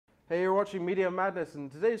Hey, you're watching Media Madness, and in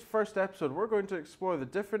today's first episode we're going to explore the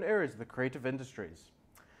different areas of the creative industries.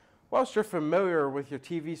 Whilst you're familiar with your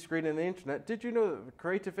TV screen and the internet, did you know that the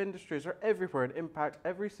creative industries are everywhere and impact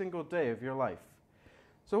every single day of your life?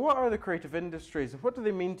 So what are the creative industries and what do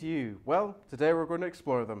they mean to you? Well, today we're going to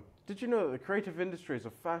explore them. Did you know that the creative industries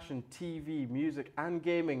of fashion, TV, music and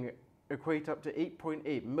gaming equate up to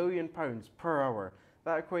 £8.8 million per hour?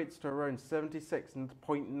 That equates to around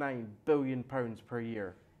 £76.9 billion per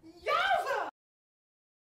year.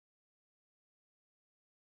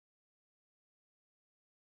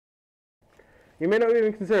 You may not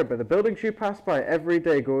even consider it, but the buildings you pass by every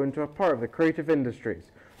day go into a part of the creative industries.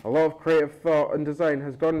 A lot of creative thought and design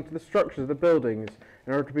has gone into the structures of the buildings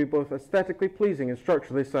in order to be both aesthetically pleasing and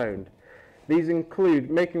structurally sound. These include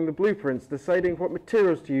making the blueprints, deciding what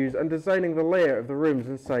materials to use, and designing the layout of the rooms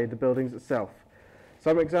inside the buildings itself.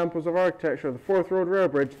 Some examples of architecture are the Forth Road Rail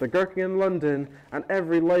Bridge, the Gherkin in London, and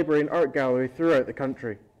every library and art gallery throughout the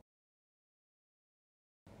country.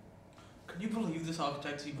 Can you believe this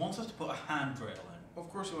architect? He wants us to put a handrail in. Of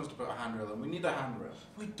course he wants to put a handrail in. We need a handrail.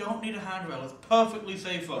 We don't need a handrail. It's perfectly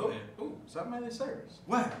safe up here. Oh, is that Miley Cyrus?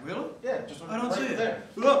 Where? Really? Yeah, just I don't right see it. there.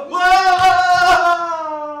 Look. I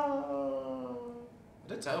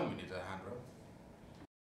did tell him we needed a handrail.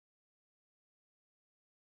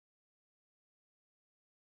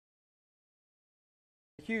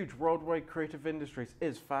 Huge worldwide creative industries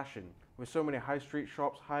is fashion. With so many high street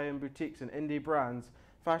shops, high-end boutiques and indie brands,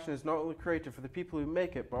 fashion is not only creative for the people who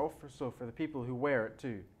make it, but also for the people who wear it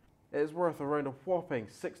too. It is worth around a whopping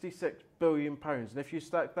 £66 billion, and if you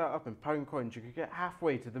stack that up in pound coins, you could get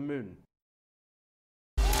halfway to the moon.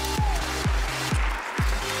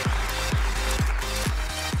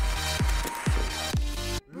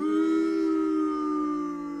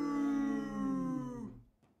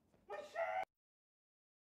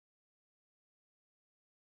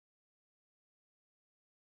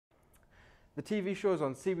 The TV shows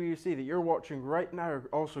on CBBC that you're watching right now are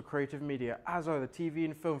also creative media, as are the TV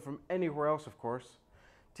and film from anywhere else, of course.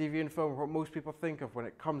 TV and film are what most people think of when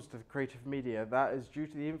it comes to creative media. That is due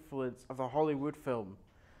to the influence of the Hollywood film.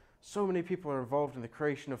 So many people are involved in the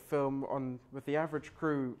creation of film, with the average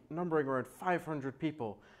crew numbering around 500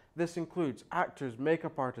 people. This includes actors,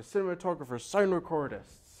 makeup artists, cinematographers, sound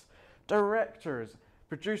recordists, directors,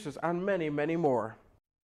 producers, and many, many more.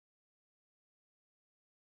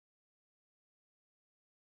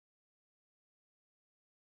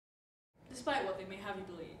 Despite what they may have you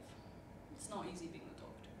believe, it's not easy being a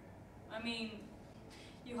doctor. I mean,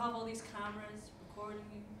 you have all these cameras recording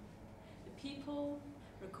you, the people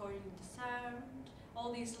recording the sound,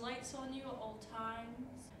 all these lights on you at all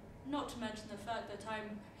times. Not to mention the fact that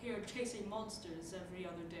I'm here chasing monsters every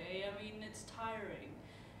other day. I mean, it's tiring.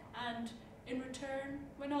 And in return,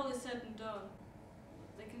 when all is said and done,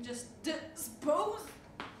 they can just dispose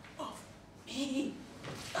of me.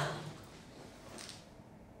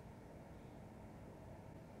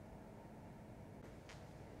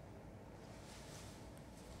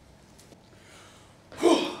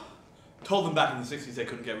 Told them back in the 60s they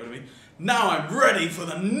couldn't get rid of me. Now I'm ready for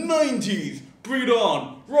the 90s. Bring it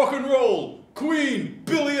on. Rock and roll. Queen.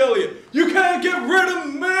 Billy Elliot. You can't get rid of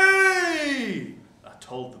me. I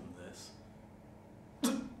told them this.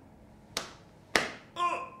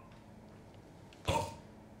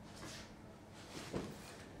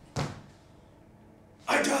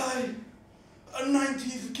 I die. A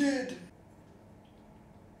 90s kid.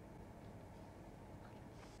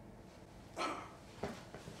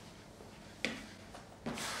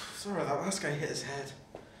 Sorry, that last guy hit his head.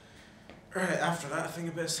 Right, after that, I think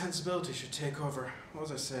a bit of sensibility should take over. What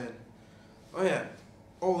was I saying? Oh yeah,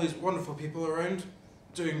 all these wonderful people around,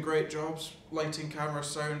 doing great jobs, lighting, camera,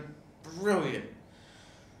 sound, brilliant.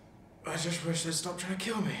 I just wish they'd stop trying to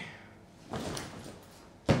kill me.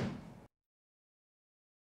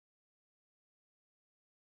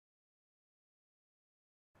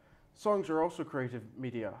 Songs are also creative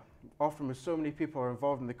media, often with so many people are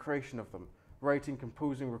involved in the creation of them. Writing,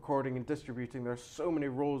 composing, recording and distributing, there are so many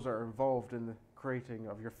roles that are involved in the creating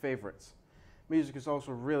of your favourites. Music is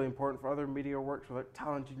also really important for other media works. Without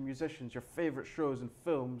talented musicians, your favourite shows and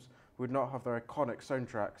films would not have their iconic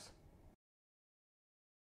soundtracks.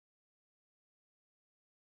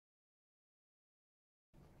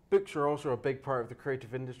 Books are also a big part of the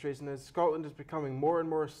creative industries, and as Scotland is becoming more and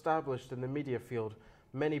more established in the media field,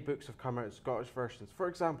 many books have come out in Scottish versions. For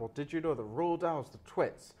example, did you know that Roald Dahl's The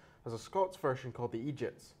Twits has a Scots version called The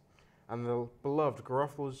Egypts? And the beloved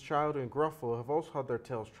Gruffalo's Child and Gruffalo have also had their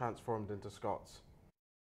tales transformed into Scots.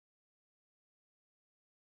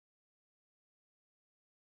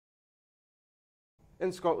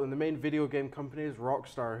 In Scotland, the main video game company is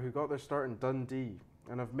Rockstar, who got their start in Dundee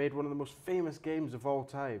and have made one of the most famous games of all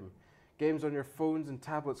time. Games on your phones and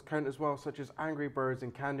tablets count as well, such as Angry Birds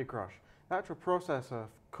and Candy Crush. The actual process of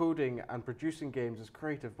coding and producing games is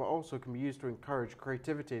creative, but also can be used to encourage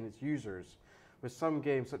creativity in its users, with some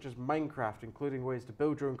games such as Minecraft including ways to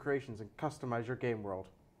build your own creations and customize your game world.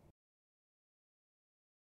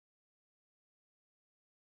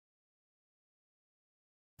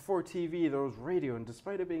 Before TV, there was radio, and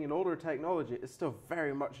despite it being an older technology, it's still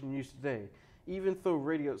very much in use today. Even though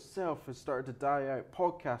radio itself has started to die out,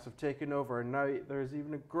 podcasts have taken over, and now there's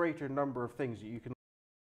even a greater number of things that you can.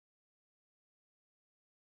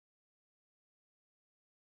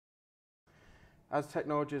 As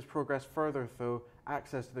technology has progressed further, though,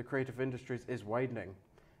 access to the creative industries is widening.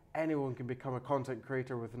 Anyone can become a content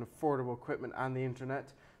creator with an affordable equipment and the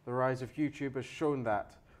internet. The rise of YouTube has shown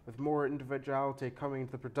that, with more individuality coming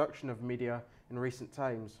into the production of media in recent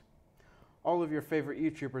times. All of your favourite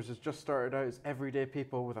YouTubers has just started out as everyday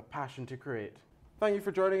people with a passion to create. Thank you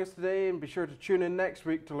for joining us today, and be sure to tune in next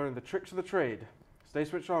week to learn the tricks of the trade. Stay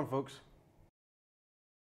switched on, folks.